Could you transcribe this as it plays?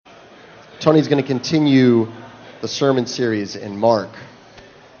Tony's going to continue the sermon series in Mark.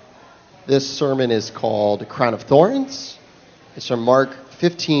 This sermon is called Crown of Thorns. It's from Mark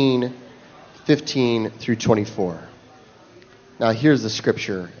 15 through 24. Now here's the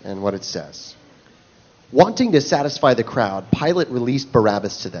scripture and what it says. Wanting to satisfy the crowd, Pilate released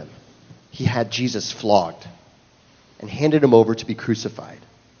Barabbas to them. He had Jesus flogged and handed him over to be crucified.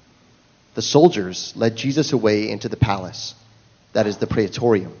 The soldiers led Jesus away into the palace, that is the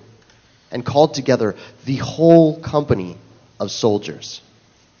praetorium, and called together the whole company of soldiers.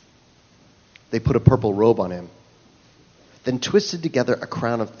 They put a purple robe on him, then twisted together a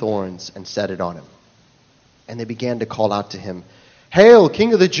crown of thorns and set it on him. And they began to call out to him, "Hail,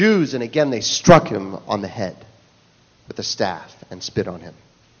 King of the Jews!" And again they struck him on the head with a staff and spit on him.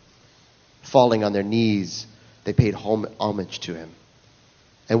 Falling on their knees, they paid homage to him.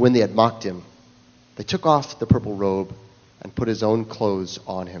 And when they had mocked him, they took off the purple robe and put his own clothes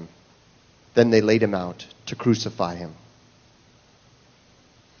on him. Then they laid him out to crucify him.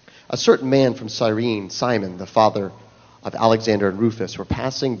 A certain man from Cyrene, Simon, the father of Alexander and Rufus, were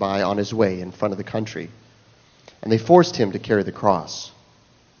passing by on his way in front of the country, and they forced him to carry the cross.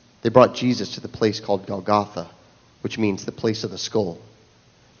 They brought Jesus to the place called Golgotha, which means the place of the skull.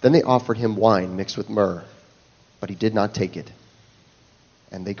 Then they offered him wine mixed with myrrh, but he did not take it,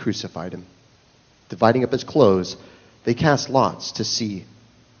 and they crucified him. Dividing up his clothes, they cast lots to see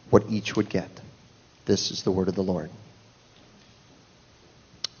what each would get. This is the word of the Lord.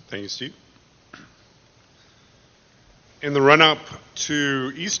 Thank you, Steve. In the run-up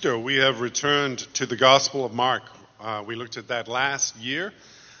to Easter, we have returned to the Gospel of Mark. We looked at that last year,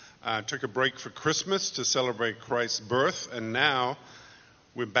 took a break for Christmas to celebrate Christ's birth, and now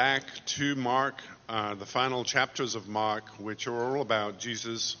we're back to Mark, the final chapters of Mark, which are all about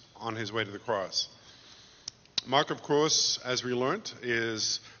Jesus on his way to the cross. Mark, of course, as we learned,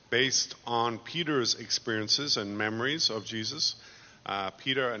 is based on Peter's experiences and memories of Jesus.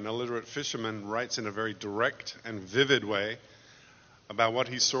 Peter, an illiterate fisherman, writes in a very direct and vivid way about what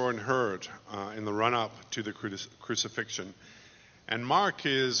he saw and heard in the run-up to the crucifixion. And Mark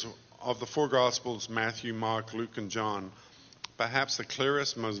is, of the four Gospels, Matthew, Mark, Luke, and John, perhaps the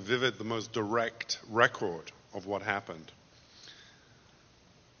clearest, most vivid, the most direct record of what happened.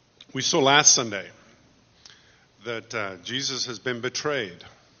 We saw last Sunday that Jesus has been betrayed.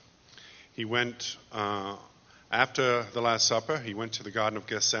 He went, after the Last Supper, he went to the Garden of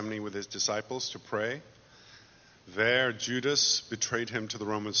Gethsemane with his disciples to pray. There, Judas betrayed him to the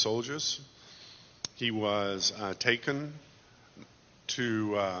Roman soldiers. He was taken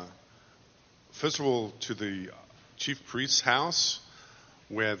to, first of all, to the chief priest's house,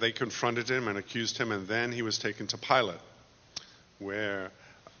 where they confronted him and accused him, and then he was taken to Pilate, where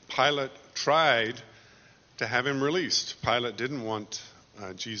Pilate tried to have him released. Pilate didn't want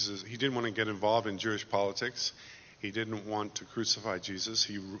Jesus. He didn't want to get involved in Jewish politics. He didn't want to crucify Jesus.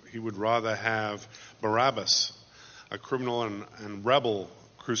 He would rather have Barabbas, a criminal and rebel,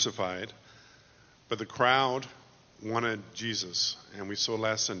 crucified. But the crowd wanted Jesus. And we saw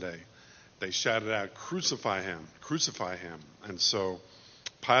last Sunday, they shouted out, "Crucify him, crucify him." And so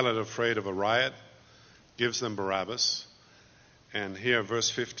Pilate, afraid of a riot, gives them Barabbas. And here,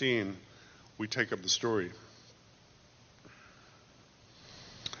 verse 15, we take up the story.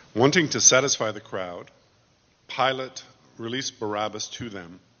 Wanting to satisfy the crowd, Pilate released Barabbas to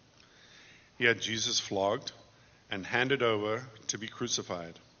them. He had Jesus flogged and handed over to be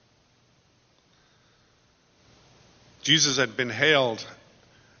crucified. Jesus had been hailed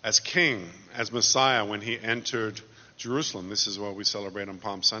as king, as Messiah, when he entered Jerusalem. This is what we celebrate on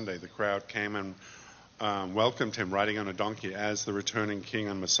Palm Sunday. The crowd came and welcomed him riding on a donkey as the returning king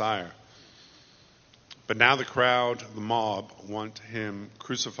and Messiah. But now the crowd, the mob, want him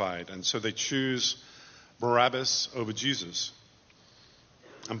crucified, and so they choose Barabbas over Jesus.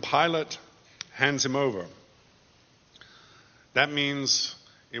 And Pilate hands him over. That means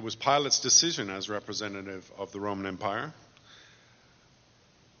it was Pilate's decision as representative of the Roman Empire.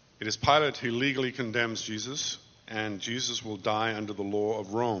 It is Pilate who legally condemns Jesus, and Jesus will die under the law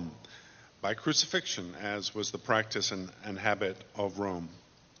of Rome by crucifixion, as was the practice and habit of Rome.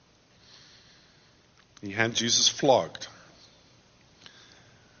 He had Jesus flogged.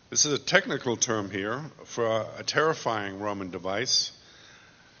 This is a technical term here for a terrifying Roman device.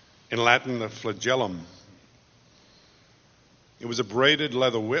 In Latin, the flagellum. It was a braided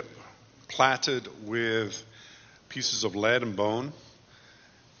leather whip, plaited with pieces of lead and bone,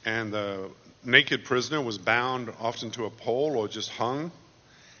 and the naked prisoner was bound often to a pole or just hung,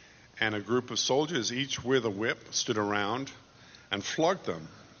 and a group of soldiers, each with a whip, stood around and flogged them,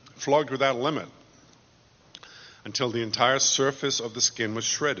 flogged without limit, until the entire surface of the skin was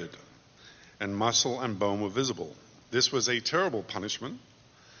shredded. and muscle and bone were visible. This was a terrible punishment,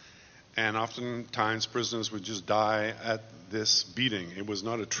 and oftentimes prisoners would just die at this beating. It was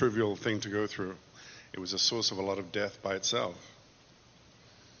not a trivial thing to go through. It was a source of a lot of death by itself.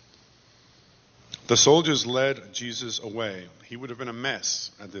 The soldiers led Jesus away. He would have been a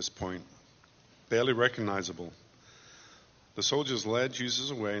mess at this point, barely recognizable. The soldiers led Jesus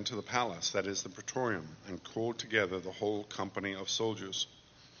away into the palace, that is the Praetorium, and called together the whole company of soldiers.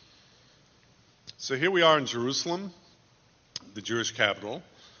 So here we are in Jerusalem, the Jewish capital,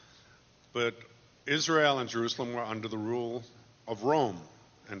 but Israel and Jerusalem were under the rule of Rome,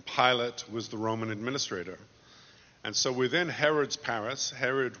 and Pilate was the Roman administrator. And so within Herod's palace,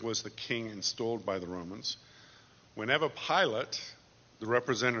 Herod was the king installed by the Romans. Whenever Pilate, the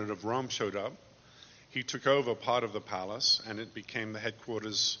representative of Rome, showed up, he took over part of the palace, and it became the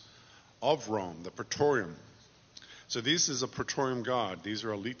headquarters of Rome, the Praetorium. So this is a Praetorium Guard. These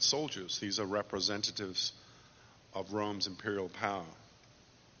are elite soldiers. These are representatives of Rome's imperial power.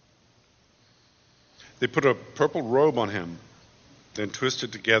 They put a purple robe on him, then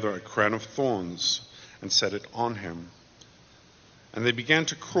twisted together a crown of thorns and set it on him. And they began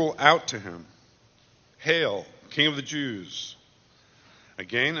to call out to him, "Hail, King of the Jews!"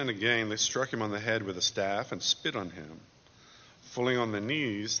 Again and again they struck him on the head with a staff and spit on him. Falling on their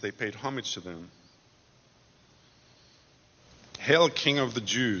knees, they paid homage to them. "Hail, King of the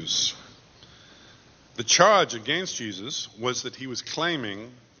Jews!" The charge against Jesus was that he was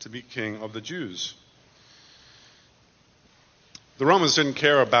claiming to be king of the Jews. The Romans didn't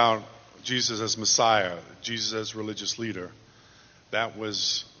care about Jesus as Messiah, Jesus as religious leader. That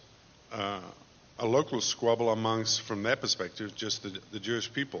was a local squabble amongst, from their perspective, just the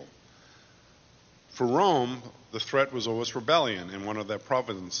Jewish people. For Rome, the threat was always rebellion in one of their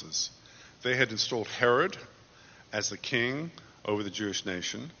provinces. They had installed Herod as the king over the Jewish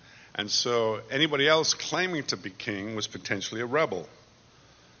nation, and so anybody else claiming to be king was potentially a rebel.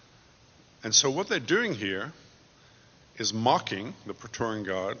 And so what they're doing here is mocking the Praetorian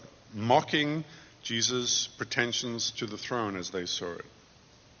Guard, mocking Jesus' pretensions to the throne as they saw it.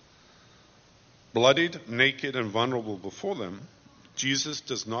 Bloodied, naked, and vulnerable before them, Jesus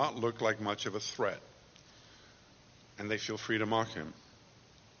does not look like much of a threat, and they feel free to mock him.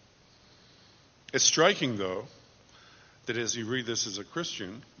 It's striking, though, that as you read this as a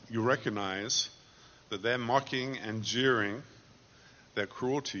Christian, you recognize that their mocking and jeering, their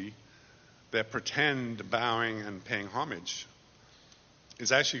cruelty, their pretend bowing and paying homage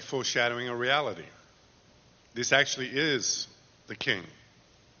is actually foreshadowing a reality. This actually is the king.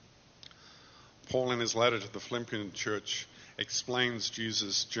 Paul, in his letter to the Philippian church, explains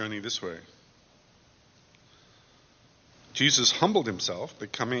Jesus' journey this way. Jesus humbled himself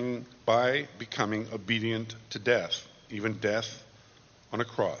by becoming obedient to death, even death on a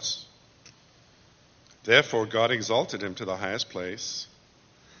cross. Therefore, God exalted him to the highest place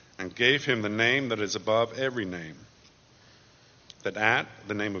and gave him the name that is above every name, that at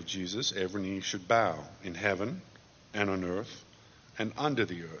the name of Jesus every knee should bow in heaven and on earth and under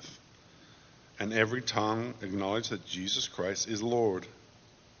the earth, and every tongue acknowledge that Jesus Christ is Lord.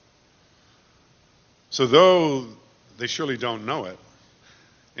 So though they surely don't know it,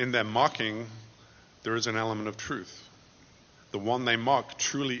 in their mocking there is an element of truth. The one they mock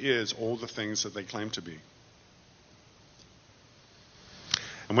truly is all the things that they claim to be.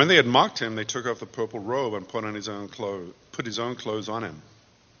 And when they had mocked him, they took off the purple robe and put his own clothes on him.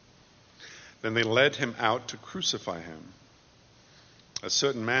 Then they led him out to crucify him. A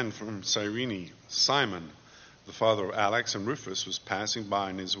certain man from Cyrene, Simon, the father of Alex and Rufus, was passing by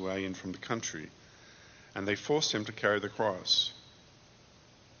on his way in from the country, and they forced him to carry the cross.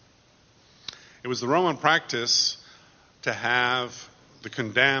 It was the Roman practice to have the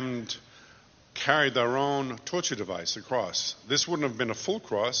condemned carry their own torture device, the cross. This wouldn't have been a full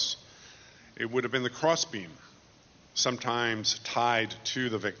cross. It would have been the crossbeam, sometimes tied to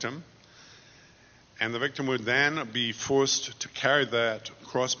the victim. And the victim would then be forced to carry that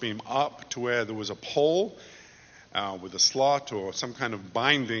crossbeam up to where there was a pole with a slot or some kind of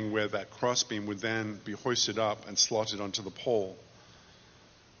binding where that crossbeam would then be hoisted up and slotted onto the pole.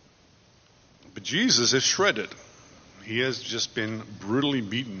 But Jesus is shredded. He has just been brutally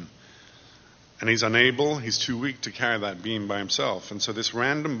beaten. And he's too weak to carry that beam by himself. And so this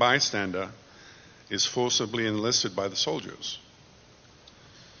random bystander is forcibly enlisted by the soldiers.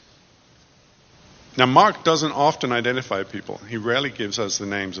 Now, Mark doesn't often identify people. He rarely gives us the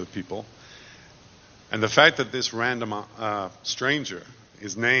names of people. And the fact that this random stranger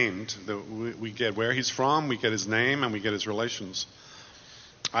is named, we get where he's from, we get his name, and we get his relations.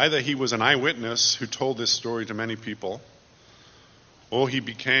 Either he was an eyewitness who told this story to many people, or he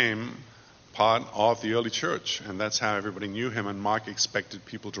became part of the early church, and that's how everybody knew him, and Mark expected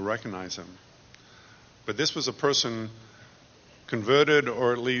people to recognize him. But this was a person converted,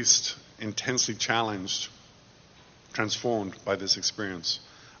 or at least intensely challenged, transformed by this experience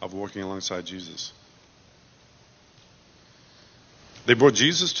of walking alongside Jesus. They brought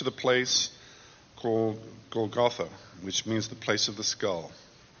Jesus to the place called Golgotha, which means the place of the skull.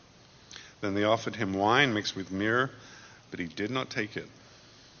 Then they offered him wine mixed with myrrh, but he did not take it.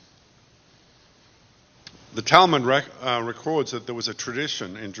 The Talmud records that there was a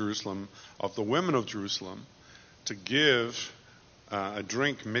tradition in Jerusalem of the women of Jerusalem to give a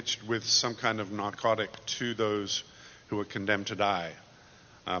drink mixed with some kind of narcotic to those who were condemned to die,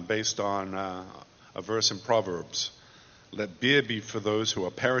 based on a verse in Proverbs. Let beer be for those who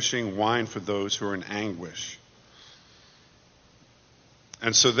are perishing, wine for those who are in anguish.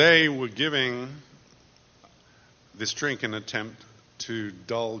 And so they were giving this drink in an attempt to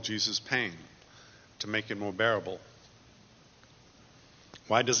dull Jesus' pain, to make it more bearable.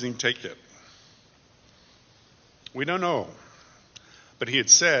 Why doesn't he take it? We don't know. But he had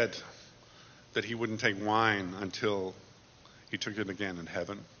said that he wouldn't take wine until he took it again in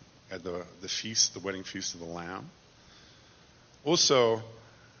heaven at the feast, the wedding feast of the Lamb. Also,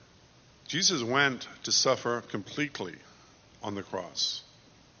 Jesus went to suffer completely on the cross.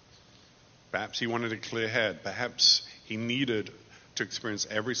 Perhaps he wanted a clear head. Perhaps he needed to experience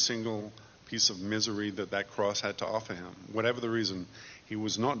every single piece of misery that cross had to offer him. Whatever the reason, he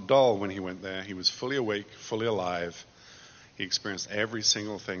was not dull when he went there. He was fully awake, fully alive. He experienced every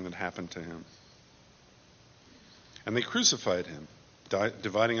single thing that happened to him. And they crucified him,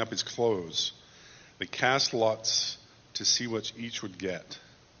 dividing up his clothes. They cast lots to see what each would get.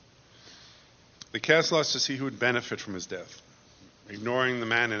 They cast lots to see who would benefit from his death, ignoring the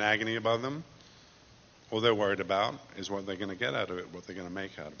man in agony above them. All they're worried about is what they're going to get out of it, what they're going to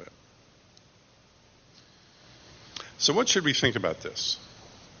make out of it. So what should we think about this?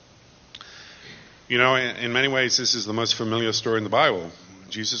 You know, in many ways, this is the most familiar story in the Bible,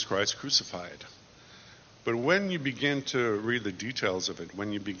 Jesus Christ crucified. But when you begin to read the details of it,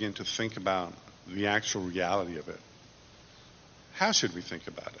 when you begin to think about the actual reality of it, how should we think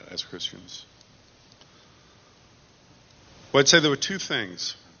about it as Christians? Well, I'd say there were two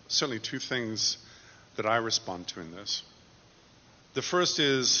things, certainly two things that I respond to in this. The first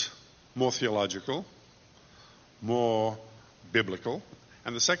is more theological, more biblical,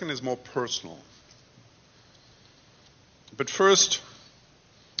 and the second is more personal. But first,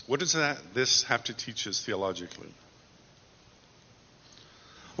 what does this have to teach us theologically?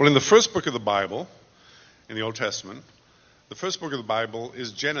 Well, in the first book of the Bible, in the Old Testament, the first book of the Bible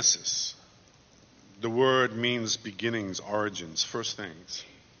is Genesis. The word means beginnings, origins, first things.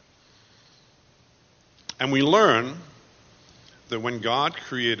 And we learn that when God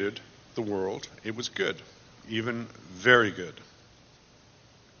created the world, it was good, even very good.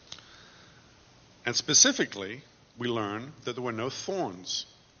 And specifically, we learn that there were no thorns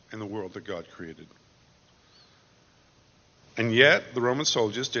in the world that God created. And yet, the Roman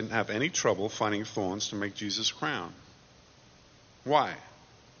soldiers didn't have any trouble finding thorns to make Jesus' crown. Why?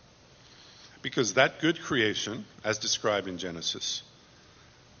 Because that good creation, as described in Genesis,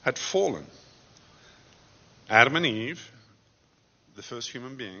 had fallen. Adam and Eve, the first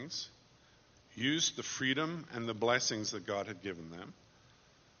human beings, used the freedom and the blessings that God had given them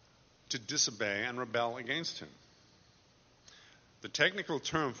to disobey and rebel against him. The technical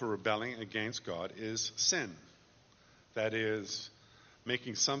term for rebelling against God is sin. That is,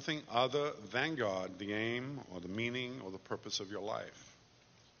 making something other than God the aim or the meaning or the purpose of your life.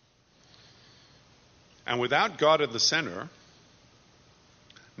 And without God at the center,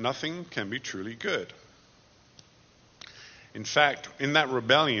 nothing can be truly good. In fact, in that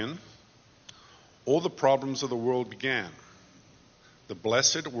rebellion, all the problems of the world began. The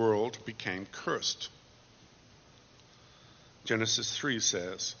blessed world became cursed. Genesis 3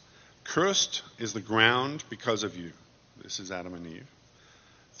 says, "Cursed is the ground because of you." This is Adam and Eve.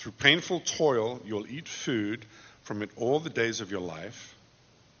 "Through painful toil, you'll eat food from it all the days of your life.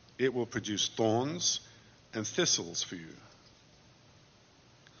 It will produce thorns and thistles for you."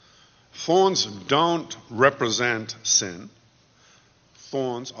 Thorns don't represent sin.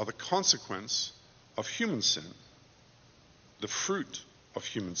 Thorns are the consequence of human sin, the fruit of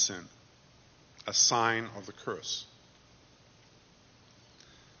human sin, a sign of the curse.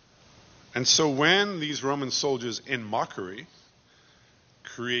 And so when these Roman soldiers, in mockery,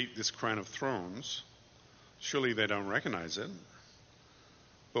 create this crown of thorns, surely they don't recognize it.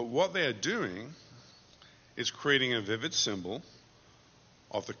 But what they are doing is creating a vivid symbol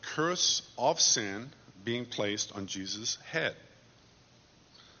of the curse of sin being placed on Jesus' head.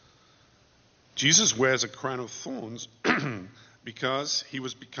 Jesus wears a crown of thorns because he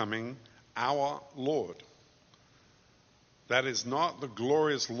was becoming our Lord. That is not the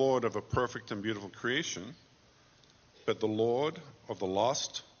glorious Lord of a perfect and beautiful creation, but the Lord of the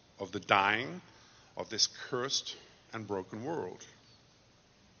lost, of the dying, of this cursed and broken world.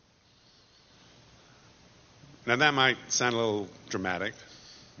 Now that might sound a little dramatic,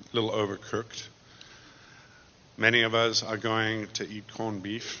 a little overcooked. Many of us are going to eat corned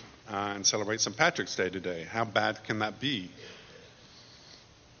beef and celebrate St. Patrick's Day today. How bad can that be?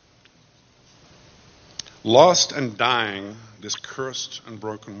 Lost and dying, this cursed and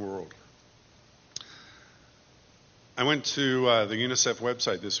broken world. I went to the UNICEF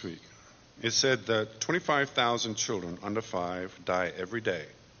website this week. It said that 25,000 children under 5 die every day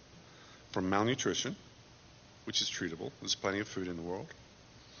from malnutrition, which is treatable. There's plenty of food in the world.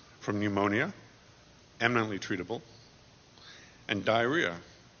 From pneumonia, eminently treatable. And diarrhea,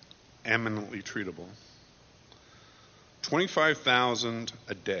 eminently treatable. 25,000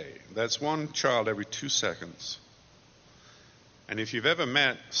 a day. That's one child every 2 seconds. And if you've ever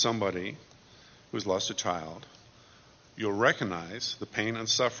met somebody who's lost a child, you'll recognize the pain and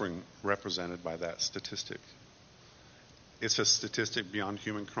suffering represented by that statistic. It's a statistic beyond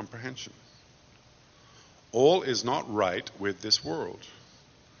human comprehension. All is not right with this world.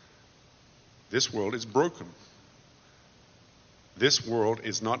 This world is broken. This world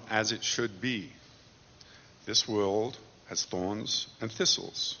is not as it should be. This world has thorns and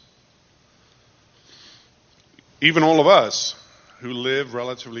thistles. Even all of us who live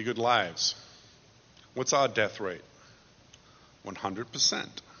relatively good lives, what's our death rate? 100%.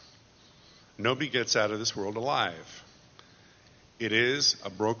 Nobody gets out of this world alive. It is a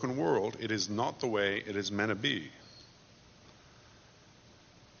broken world. It is not the way it is meant to be.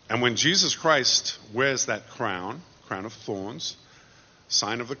 And when Jesus Christ wears that crown of thorns,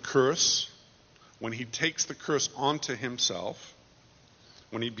 sign of the curse, when he takes the curse onto himself,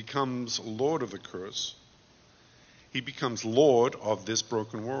 when he becomes Lord of the curse, he becomes Lord of this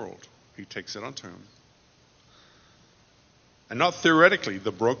broken world. He takes it onto him. And not theoretically,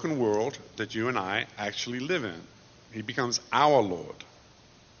 the broken world that you and I actually live in. He becomes our Lord.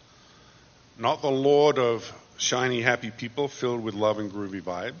 Not the Lord of shiny, happy people filled with love and groovy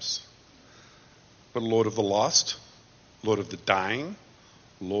vibes, but Lord of the lost, Lord of the dying,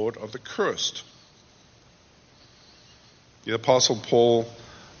 Lord of the cursed. The Apostle Paul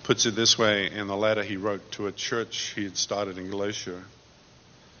puts it this way in the letter he wrote to a church he had started in Galatia.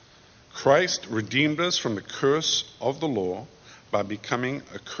 Christ redeemed us from the curse of the law by becoming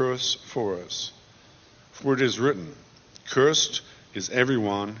a curse for us. For it is written, cursed is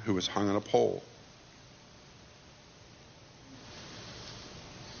everyone who is hung on a pole.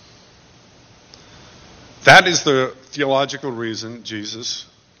 That is the theological reason Jesus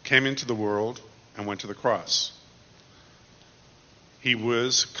came into the world and went to the cross. He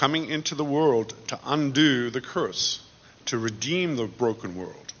was coming into the world to undo the curse, to redeem the broken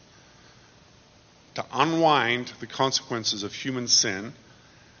world, to unwind the consequences of human sin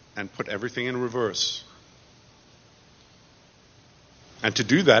and put everything in reverse. And to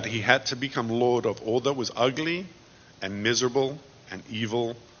do that, he had to become Lord of all that was ugly and miserable and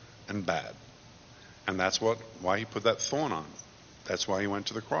evil and bad. And that's why he put that thorn on. That's why he went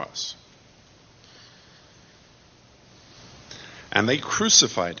to the cross. And they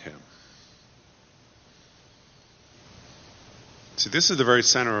crucified him. See, this is the very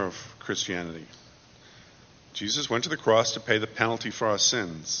center of Christianity. Jesus went to the cross to pay the penalty for our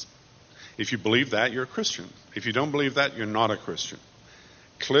sins. If you believe that, you're a Christian. If you don't believe that, you're not a Christian.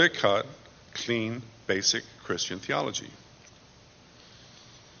 Clear-cut, clean, basic Christian theology.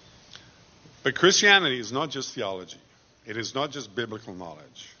 But Christianity is not just theology. It is not just biblical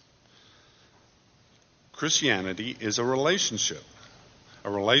knowledge. Christianity is a relationship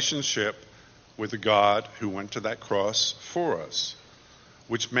with a God who went to that cross for us,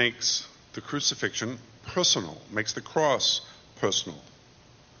 which makes the crucifixion personal, makes the cross personal.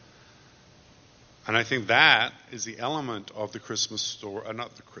 And I think that is the element of the Christmas story,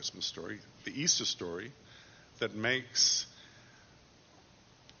 the Easter story, that makes,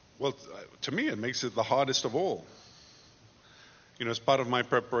 well, to me, it makes it the hardest of all. You know, as part of my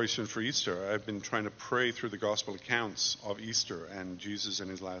preparation for Easter, I've been trying to pray through the gospel accounts of Easter and Jesus in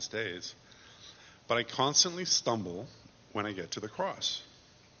his last days. But I constantly stumble when I get to the cross.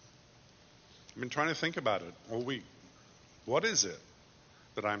 I've been trying to think about it all week. What is it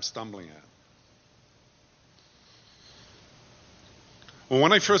that I'm stumbling at? Well,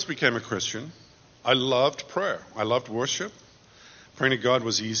 when I first became a Christian, I loved prayer. I loved worship. Praying to God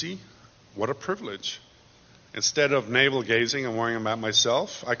was easy. What a privilege. Instead of navel gazing and worrying about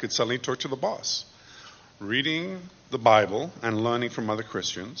myself, I could suddenly talk to the boss. Reading the Bible and learning from other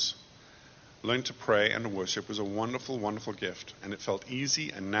Christians, learning to pray and to worship was a wonderful, wonderful gift, and it felt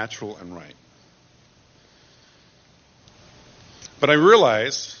easy and natural and right. But I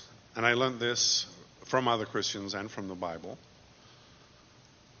realized, and I learned this from other Christians and from the Bible,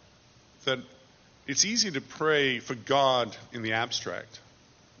 that it's easy to pray for God in the abstract,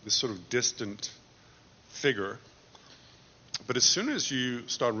 this sort of distant figure. But as soon as you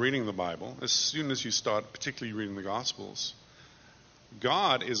start reading the Bible, as soon as you start particularly reading the Gospels,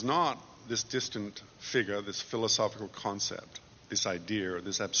 God is not this distant figure, this philosophical concept, this idea, or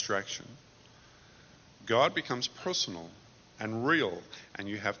this abstraction. God becomes personal and real, and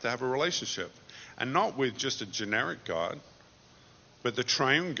you have to have a relationship. And not with just a generic God, but the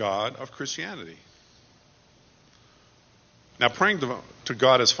triune God of Christianity. Now, praying to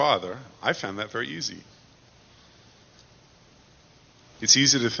God as Father, I found that very easy. It's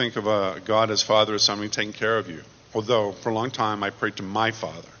easy to think of a God as Father as somebody taking care of you. Although, for a long time, I prayed to my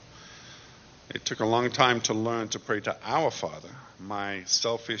Father. It took a long time to learn to pray to our Father. My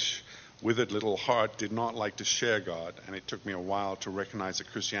selfish, withered little heart did not like to share God, and it took me a while to recognize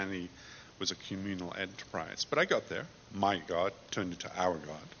that Christianity was a communal enterprise. But I got there. My God turned into our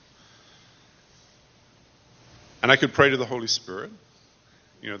God. And I could pray to the Holy Spirit,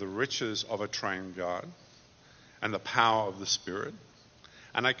 the riches of a triune God, and the power of the Spirit.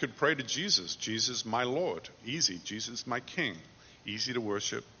 And I could pray to Jesus, Jesus my Lord, easy, Jesus my King, easy to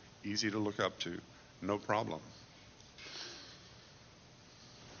worship, easy to look up to, no problem.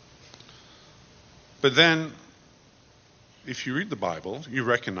 But then, if you read the Bible, you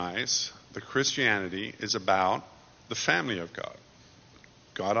recognize that Christianity is about the family of God.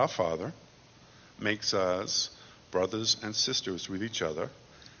 God our Father makes us brothers and sisters with each other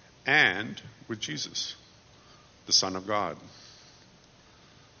and with Jesus, the Son of God.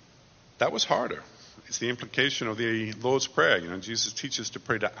 That was harder. It's the implication of the Lord's Prayer. Jesus teaches to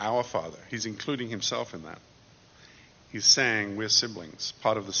pray to our Father. He's including himself in that. He's saying we're siblings,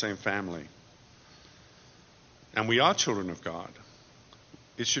 part of the same family. And we are children of God.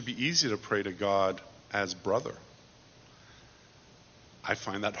 It should be easy to pray to God as brother. I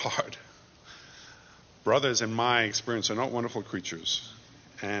find that hard. Brothers, in my experience, are not wonderful creatures.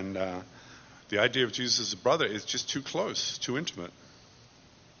 And the idea of Jesus as a brother is just too close, too intimate.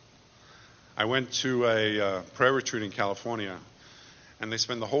 I went to a prayer retreat in California, and they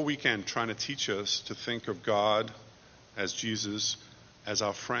spent the whole weekend trying to teach us to think of God as Jesus, as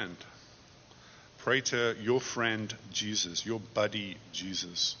our friend. Pray to your friend Jesus, your buddy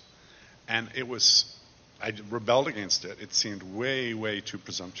Jesus. And I rebelled against it. It seemed way, way too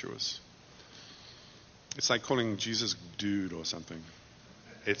presumptuous. It's like calling Jesus dude or something.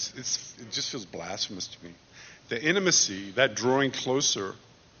 It just feels blasphemous to me. The intimacy, that drawing closer,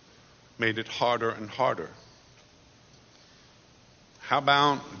 made it harder and harder. How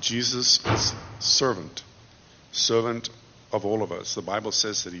about Jesus as servant of all of us? The Bible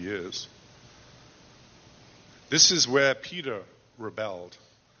says that he is. This is where Peter rebelled.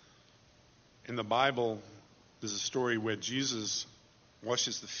 In the Bible, there's a story where Jesus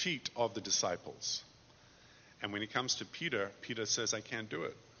washes the feet of the disciples. And when he comes to Peter, Peter says, I can't do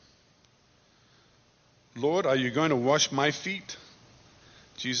it. Lord, are you going to wash my feet?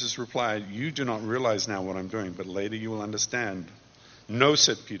 Jesus replied, you do not realize now what I'm doing, but later you will understand. No,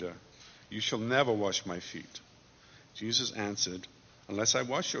 said Peter, you shall never wash my feet. Jesus answered, unless I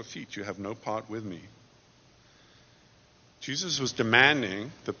wash your feet, you have no part with me. Jesus was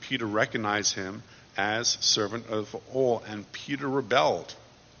demanding that Peter recognize him as servant of all, and Peter rebelled.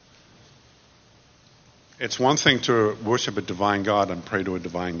 It's one thing to worship a divine God and pray to a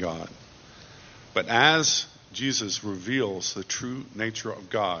divine God. But as Jesus reveals the true nature of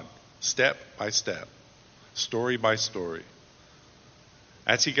God, step by step, story by story,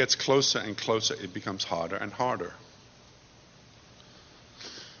 as he gets closer and closer, it becomes harder and harder.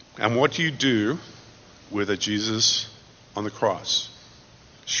 And what do you do with a Jesus on the cross?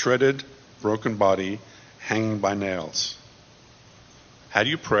 Shredded, broken body, hanging by nails. How do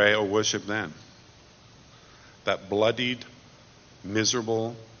you pray or worship then? That bloodied,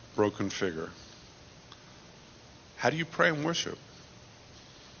 miserable, broken figure. How do you pray and worship?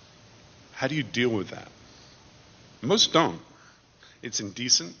 How do you deal with that? Most don't. It's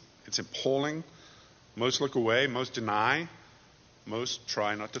indecent. It's appalling. Most look away. Most deny. Most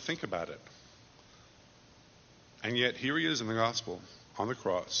try not to think about it. And yet here he is in the gospel, on the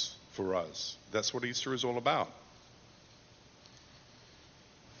cross, for us. That's what Easter is all about.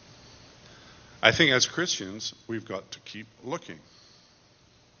 I think as Christians, we've got to keep looking.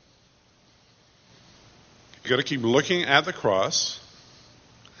 You've got to keep looking at the cross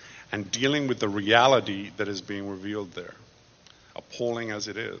and dealing with the reality that is being revealed there, appalling as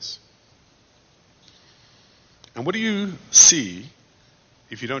it is. And what do you see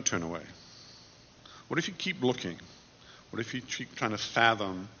if you don't turn away? What if you keep looking? What if you keep trying to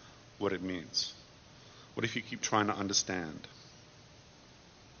fathom what it means? What if you keep trying to understand?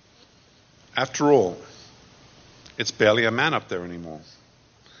 After all, it's barely a man up there anymore.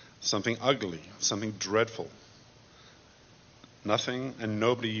 Something ugly, something dreadful. Nothing and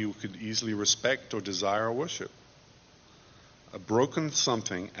nobody you could easily respect or desire or worship. A broken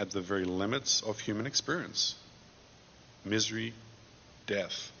something at the very limits of human experience. Misery,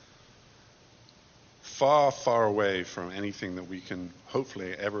 death. Far, far away from anything that we can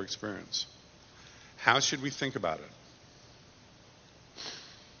hopefully ever experience. How should we think about it?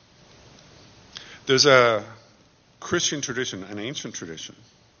 There's a Christian tradition, an ancient tradition,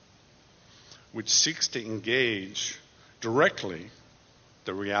 which seeks to engage directly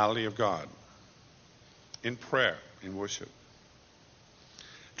the reality of God in prayer, in worship.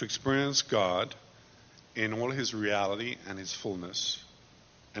 To experience God in all his reality and his fullness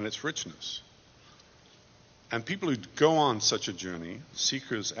and its richness. And people who go on such a journey,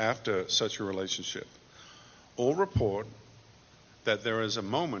 seekers after such a relationship, all report that there is a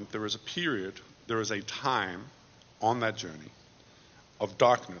moment, there is a period, there is a time on that journey of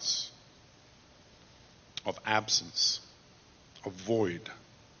darkness, of absence, of void.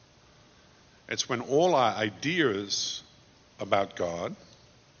 It's when all our ideas about God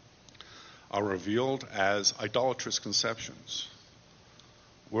are revealed as idolatrous conceptions,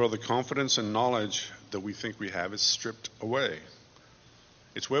 where the confidence and knowledge that we think we have is stripped away.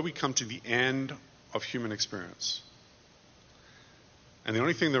 It's where we come to the end of human experience. And the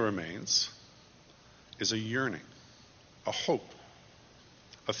only thing that remains is a yearning, a hope,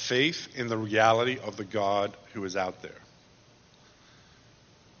 a faith in the reality of the God who is out there.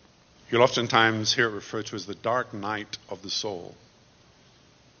 You'll oftentimes hear it referred to as the dark night of the soul.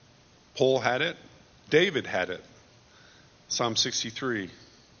 Paul had it. David had it. Psalm 63.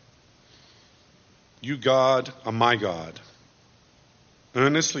 You, God, are my God.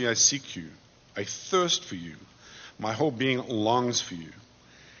 Earnestly I seek you. I thirst for you. My whole being longs for you.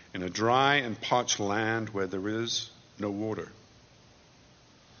 In a dry and parched land where there is no water.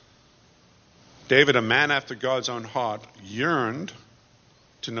 David, a man after God's own heart, yearned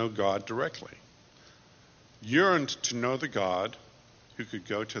to know God directly. Yearned to know the God who could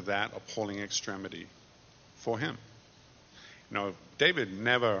go to that appalling extremity for him. You know, David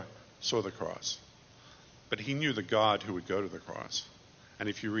never saw the cross, but he knew the God who would go to the cross. And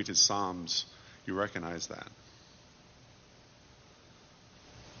if you read his Psalms, you recognize that.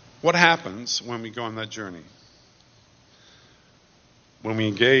 What happens when we go on that journey? When we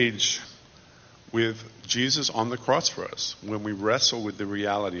engage with Jesus on the cross for us, when we wrestle with the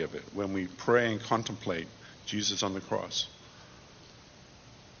reality of it, when we pray and contemplate Jesus on the cross.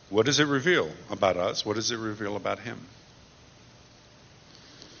 What does it reveal about us? What does it reveal about him?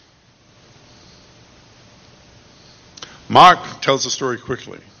 Mark tells the story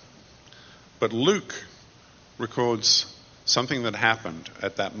quickly, but Luke records something that happened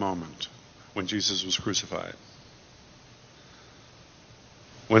at that moment when Jesus was crucified.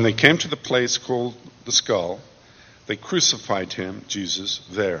 When they came to the place called the Skull, they crucified him, Jesus,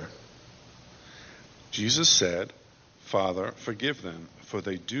 there. Jesus said, Father, forgive them, for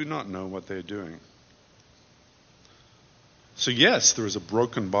they do not know what they're doing. So yes, there is a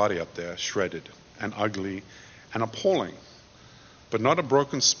broken body up there, shredded and ugly and appalling, but not a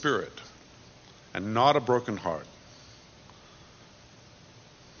broken spirit and not a broken heart.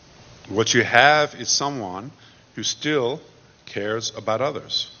 What you have is someone who still cares about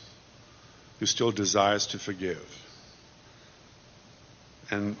others, who still desires to forgive.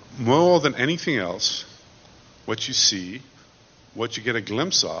 And more than anything else, what you see, what you get a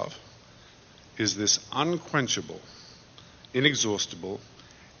glimpse of, is this unquenchable, inexhaustible,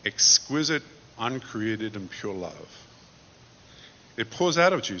 exquisite, uncreated, and pure love. It pours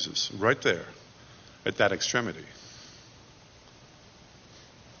out of Jesus right there at that extremity.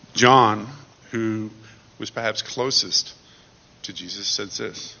 John, who was perhaps closest to Jesus, said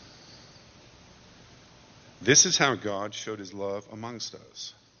this. This is how God showed his love amongst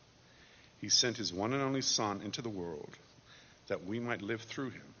us. He sent his one and only Son into the world that we might live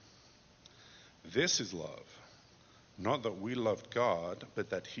through him. This is love, not that we loved God, but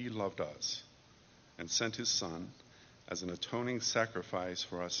that he loved us and sent his Son as an atoning sacrifice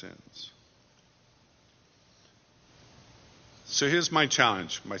for our sins. So here's my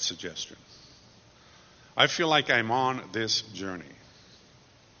challenge, my suggestion. I feel like I'm on this journey.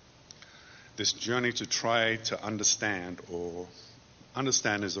 this journey to try to understand, or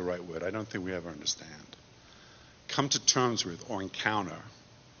understand is the right word. I don't think we ever understand. Come to terms with or encounter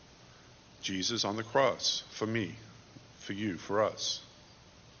Jesus on the cross for me, for you, for us.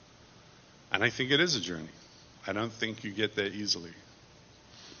 And I think it is a journey. I don't think you get there easily.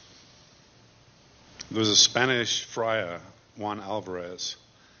 There was a Spanish friar, Juan Alvarez,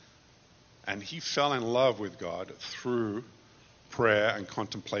 and he fell in love with God through prayer and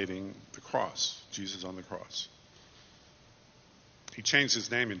contemplating the cross, Jesus on the cross. He changed his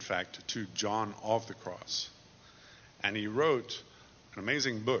name, in fact, to John of the Cross. And he wrote an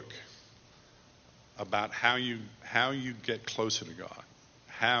amazing book about how you get closer to God,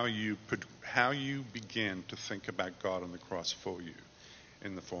 how you begin to think about God on the cross for you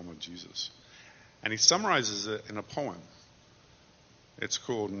in the form of Jesus. And he summarizes it in a poem. It's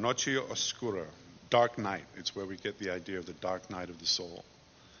called Noche Oscura, Dark Night. It's where we get the idea of the dark night of the soul.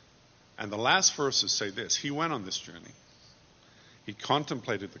 And the last verses say this: he went on this journey. He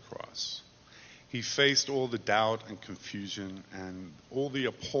contemplated the cross. He faced all the doubt and confusion and all the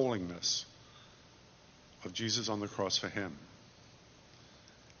appallingness of Jesus on the cross for him.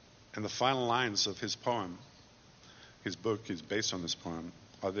 And the final lines of his poem, his book is based on this poem,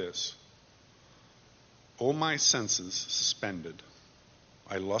 are this: all my senses suspended,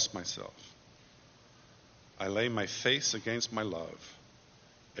 I lost myself. I lay my face against my love.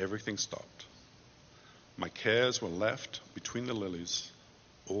 Everything stopped. My cares were left between the lilies,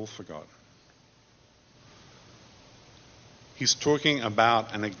 all forgotten. He's talking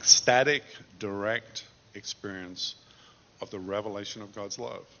about an ecstatic, direct experience of the revelation of God's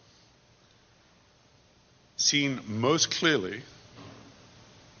love, seen most clearly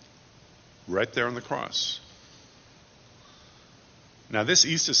right there on the cross. Now, this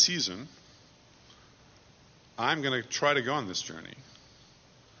Easter season, I'm going to try to go on this journey.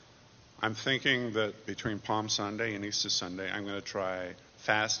 I'm thinking that between Palm Sunday and Easter Sunday, I'm going to try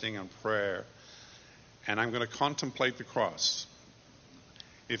fasting and prayer, and I'm going to contemplate the cross.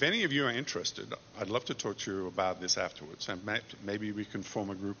 If any of you are interested, I'd love to talk to you about this afterwards, and maybe we can form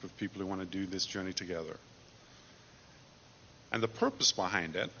a group of people who want to do this journey together. And the purpose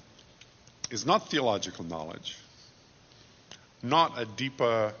behind it is not theological knowledge, not a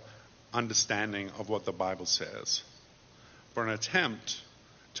deeper understanding of what the Bible says, but an attempt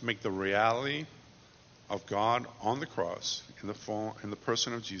to make the reality of God on the cross in the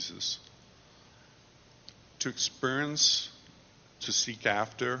person of Jesus, to experience, to seek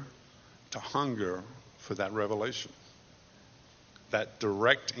after, to hunger for that revelation, that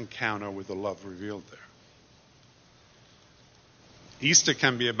direct encounter with the love revealed there. Easter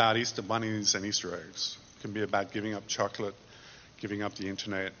can be about Easter bunnies and Easter eggs. It can be about giving up chocolate, giving up the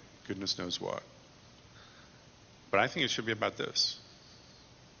internet, goodness knows what. But I think it should be about this.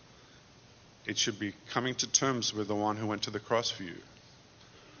 It should be coming to terms with the one who went to the cross for you.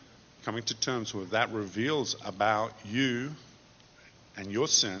 Coming to terms with that reveals about you and your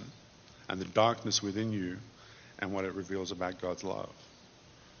sin and the darkness within you and what it reveals about God's love.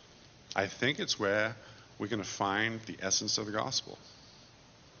 I think it's where we're going to find the essence of the gospel.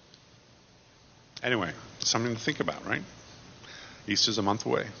 Anyway, something to think about, right? Easter's a month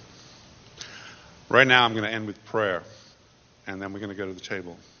away. Right now I'm going to end with prayer, and then we're going to go to the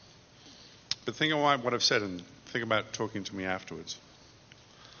table. But think about what I've said and think about talking to me afterwards.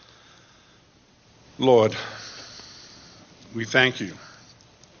 Lord, we thank you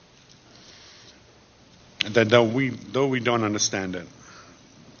that though we don't understand it,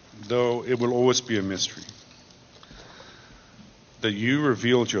 though it will always be a mystery, that you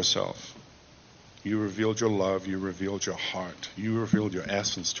revealed yourself, you revealed your love, you revealed your heart, you revealed your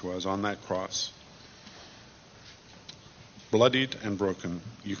essence to us on that cross. Bloodied and broken,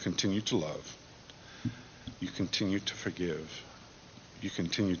 you continue to love, you continue to forgive, you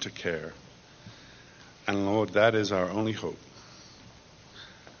continue to care. And Lord, that is our only hope.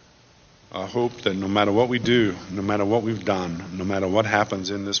 Our hope that no matter what we do, no matter what we've done, no matter what happens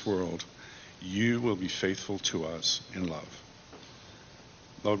in this world, you will be faithful to us in love.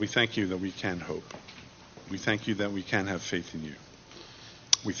 Lord, we thank you that we can hope. We thank you that we can have faith in you.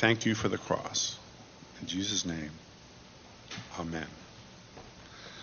 We thank you for the cross. In Jesus' name, amen.